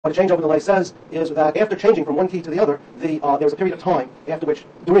What a changeover delay says is that after changing from one key to the other, there's a period of time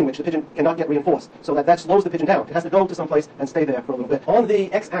during which the pigeon cannot get reinforced, so that slows the pigeon down. It has to go to some place and stay there for a little bit. On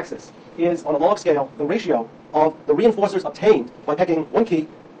the x-axis is, on a log scale, the ratio of the reinforcers obtained by pecking one key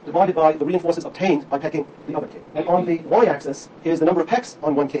divided by the reinforcers obtained by pecking the other key. And on the y-axis is the number of pecks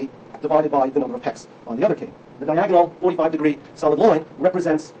on one key divided by the number of pecks on the other key. The diagonal 45-degree solid line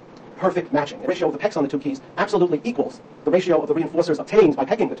represents perfect matching. The ratio of the pecks on the two keys absolutely equals the ratio of the reinforcers obtained by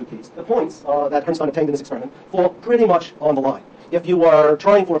pecking the two keys. The points that Herrnstein obtained in this experiment fall pretty much on the line. If you are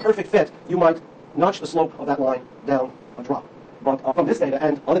trying for a perfect fit, you might notch the slope of that line down a drop. But from this data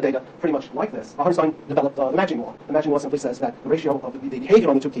and other data pretty much like this, Herrnstein developed the matching law. The matching law simply says that the ratio of the behavior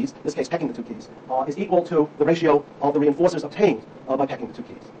on the two keys, in this case pecking the two keys, is equal to the ratio of the reinforcers obtained by pecking the two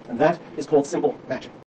keys. And that is called simple matching.